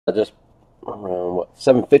Just around what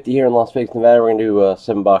 7:50 here in Las Vegas, Nevada. We're gonna do a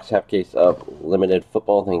 7-box half case of limited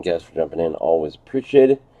football. Thank you guys for jumping in. Always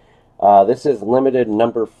appreciated. This is limited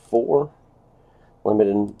number 4.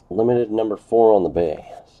 Limited number 4 on the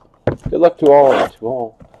bay. Good luck to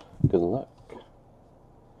all. Good luck.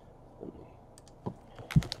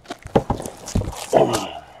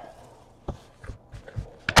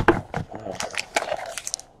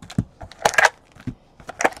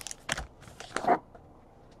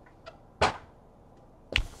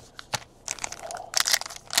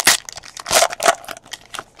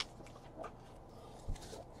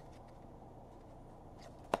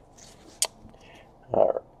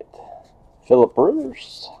 Alright. Phillip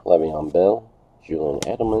Rivers, Le'Veon Bell, Julian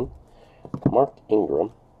Edelman, Mark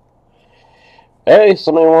Ingram. Hey,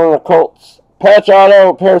 somebody wanted the Colts. Patch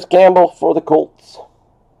auto, Paris Campbell for the Colts.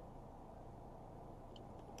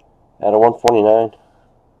 At a 149.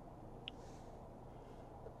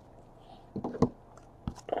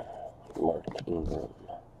 Mark Ingram.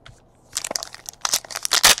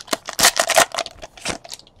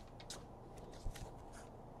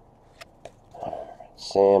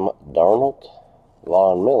 Sam Darnold,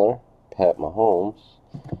 Von Miller, Pat Mahomes,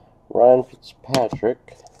 Ryan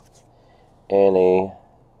Fitzpatrick, and a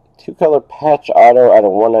 2-color patch auto out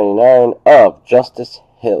of 199 of Justice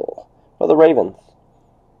Hill for the Ravens.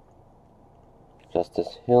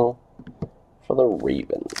 Justice Hill for the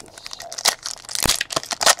Ravens.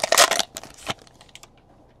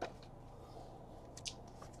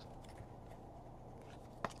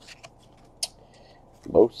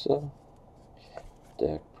 Bosa,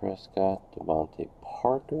 Dak Prescott, Devontae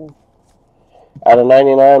Parker. Out of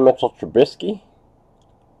 99, Mitchell Trubisky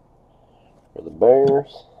for the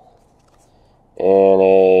Bears. And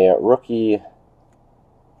a rookie,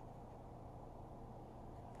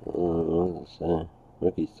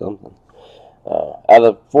 rookie something. Out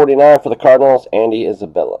of 49 for the Cardinals, Andy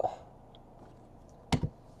Isabella.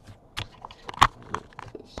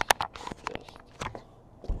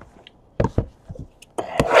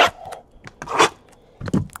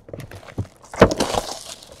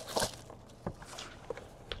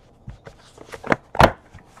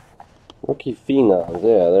 Rookie phenoms,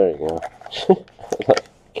 yeah, there you go.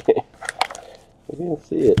 I can't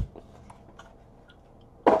see it.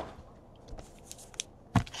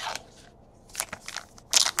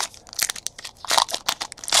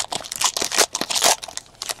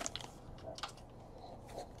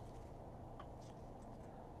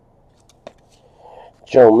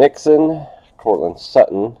 Joe Mixon, Cortland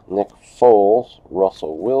Sutton, Nick Foles,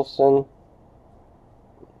 Russell Wilson,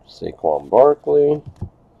 Saquon Barkley.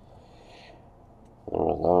 There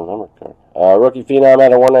was not a number card. Rookie phenom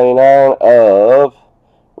out of 199 of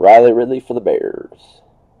Riley Ridley for the Bears.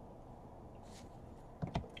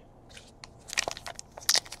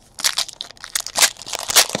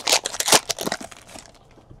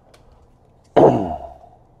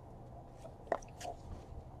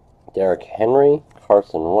 Derrick Henry,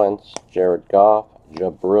 Carson Wentz, Jared Goff,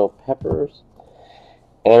 Jabril Peppers,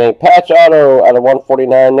 and a patch auto out of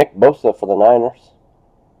 149, Nick Bosa for the Niners.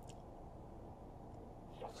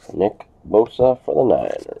 Nick Bosa for the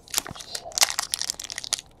Niners.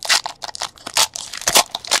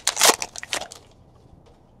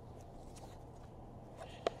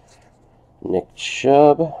 Nick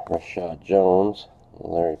Chubb, Rashad Jones,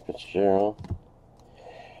 Larry Fitzgerald.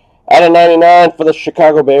 Out of 99 for the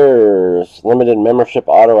Chicago Bears. Limited membership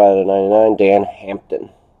auto out of 99, Dan Hampton.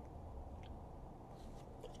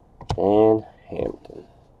 Dan Hampton.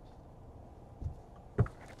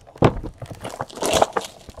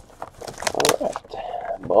 Alright.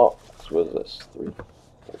 Box. What is this? 3.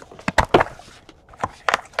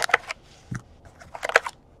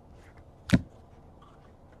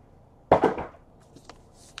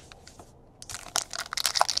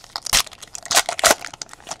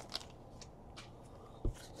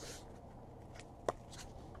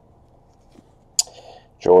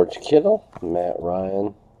 George Kittle, Matt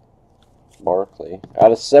Ryan, Barkley.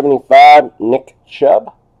 Out of 75, Nick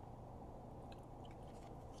Chubb.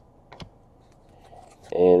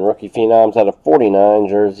 And rookie phenoms out of 49,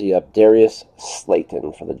 jersey of Darius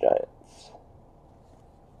Slayton for the Giants.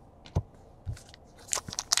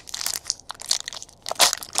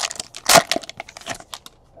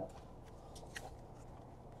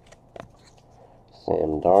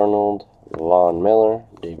 Sam Darnold, Von Miller,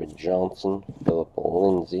 David Johnson, Philip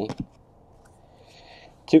Lindsay.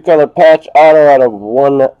 2-color patch auto out of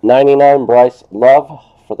 199, Bryce Love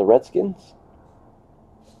for the Redskins.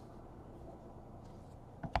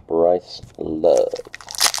 Bryce Love.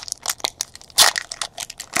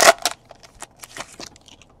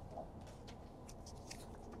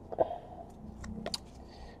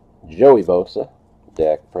 Joey Bosa,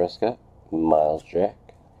 Dak Prescott, Miles Jack,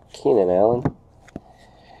 Keenan Allen.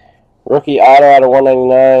 Rookie auto out of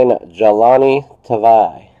 199, Jelani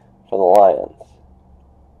Tavai for the Lions.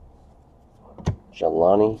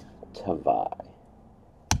 Jelani Tavai.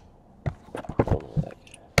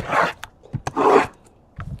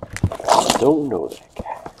 Don't know that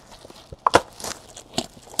guy.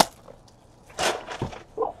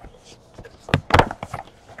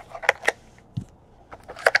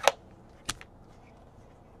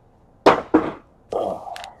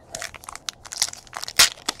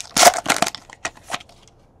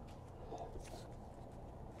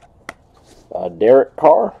 Derek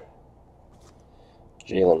Carr,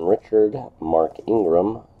 Jalen Richard, Mark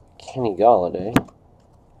Ingram, Kenny Galladay.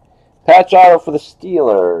 Patch auto for the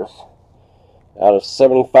Steelers. Out of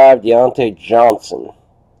 75, Deontay Johnson.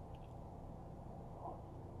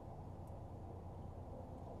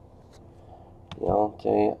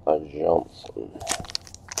 Deontay Johnson.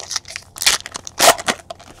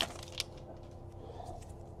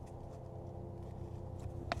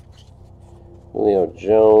 Julio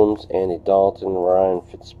Jones, Andy Dalton, Ryan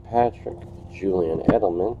Fitzpatrick, Julian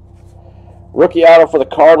Edelman. Rookie auto for the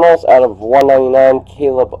Cardinals out of 199,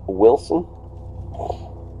 Caleb Wilson.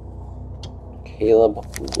 Caleb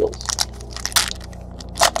Wilson.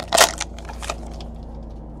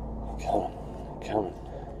 Coming.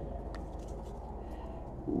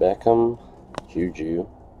 Beckham, Juju,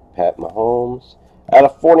 Pat Mahomes. Out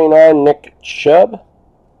of 49, Nick Chubb.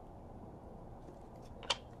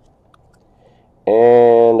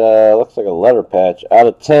 And looks like a letter patch. Out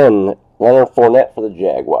of 10, Leonard Fournette for the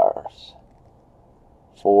Jaguars.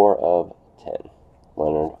 4 of 10.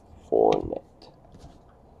 Leonard Fournette.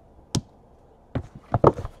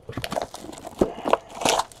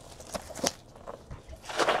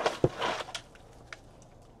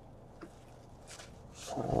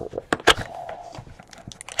 All right.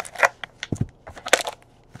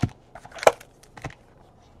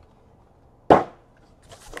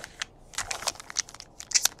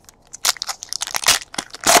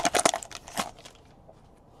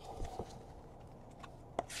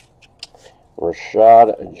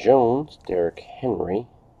 Rashad Jones, Derrick Henry,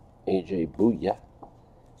 AJ Bouya,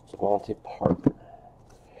 Devontae Parker.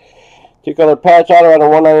 Two-color patch auto out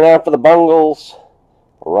of 199 for the Bengals,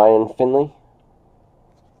 Ryan Finley.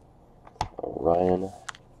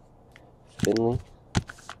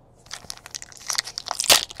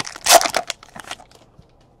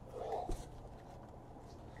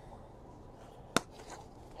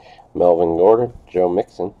 Melvin Gordon, Joe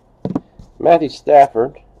Mixon. Matthew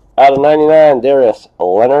Stafford. Out of 99, Darius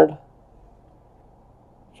Leonard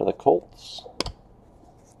for the Colts.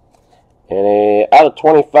 And out of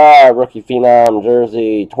 25, rookie phenom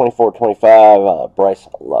jersey, 24-25, Bryce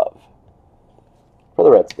Love for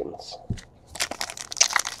the Redskins.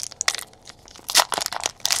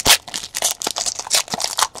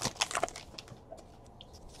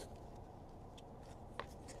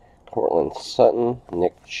 Cortland Sutton,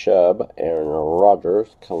 Nick Chubb, Aaron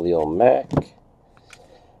Rodgers, Khalil Mack.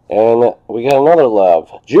 And we got another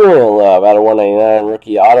Love. Julian Love out of 199,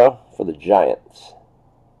 rookie auto for the Giants.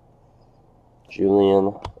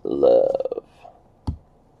 Julian Love.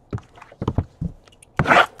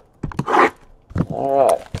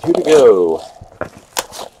 Alright, 2 to go.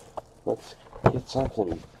 Let's get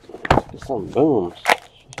something. Let's get some booms.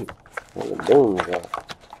 Shoot, where the booms at?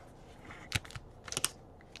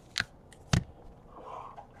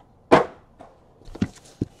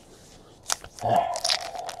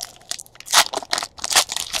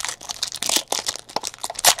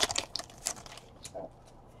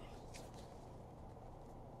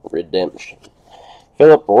 Redemption.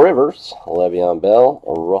 Phillip Rivers, Le'Veon Bell,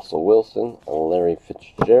 Russell Wilson, Larry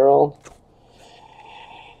Fitzgerald.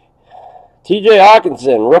 TJ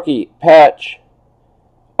Hawkinson, rookie patch,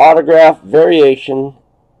 autograph variation,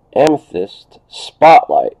 amethyst,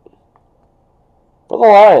 spotlight. For the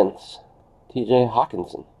Lions, TJ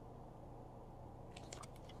Hawkinson.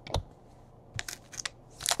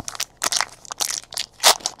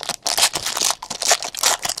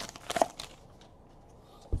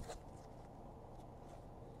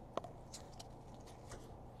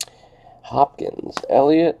 Hopkins,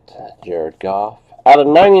 Elliott, Jared Goff. Out of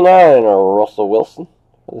 99, Russell Wilson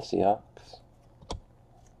for the Seahawks.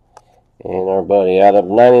 And our buddy, out of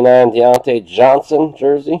 99, Deontay Johnson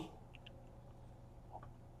jersey.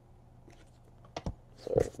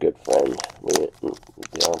 So our good friend,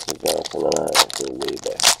 Deontay Johnson and I go way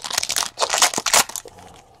back.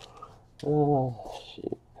 Oh,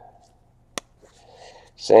 shit.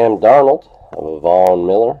 Sam Darnold, Vaughn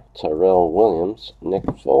Miller, Terrell Williams, Nick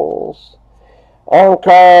Foles. On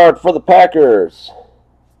card for the Packers.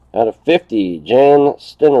 Out of 50, Jan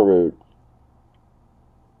Stenerud.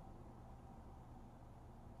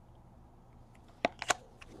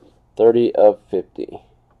 $30 of 50.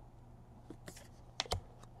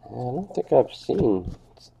 I don't think I've seen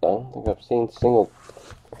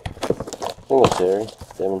Singletary.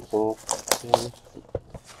 Devin Singletary.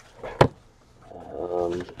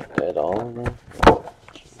 Ed Oliver.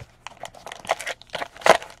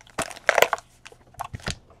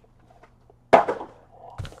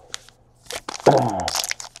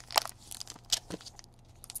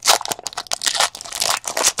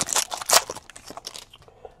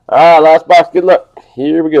 Alright, last box. Good luck.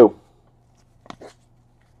 Here we go.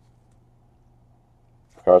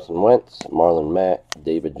 Carson Wentz, Marlon Mack,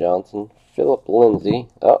 David Johnson, Philip Lindsay.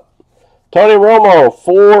 Oh, Tony Romo,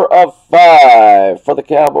 4 of 5 for the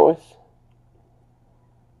Cowboys.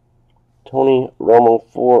 Tony Romo,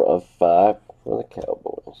 4 of 5 for the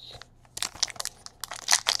Cowboys.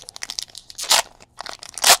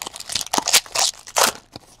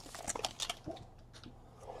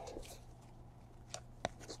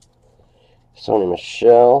 Sony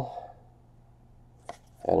Michel,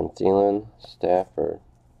 Adam Thielen, Stafford,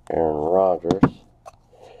 Aaron Rodgers.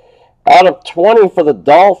 Out of 20 for the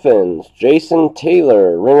Dolphins, Jason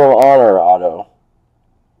Taylor, Ring of Honor auto.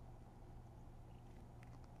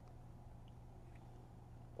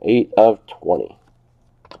 8 of 20.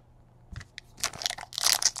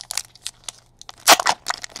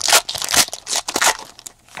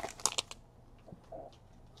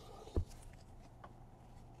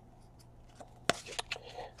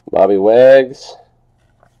 Bobby Wags,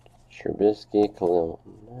 Trubisky, Khalil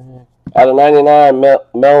Mack. Out of 99,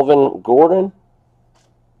 Melvin Gordon,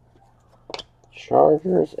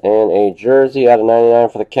 Chargers, and a jersey out of 99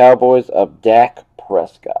 for the Cowboys of Dak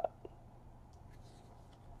Prescott.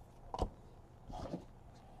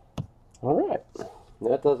 All right,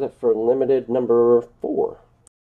 that does it for limited number 4.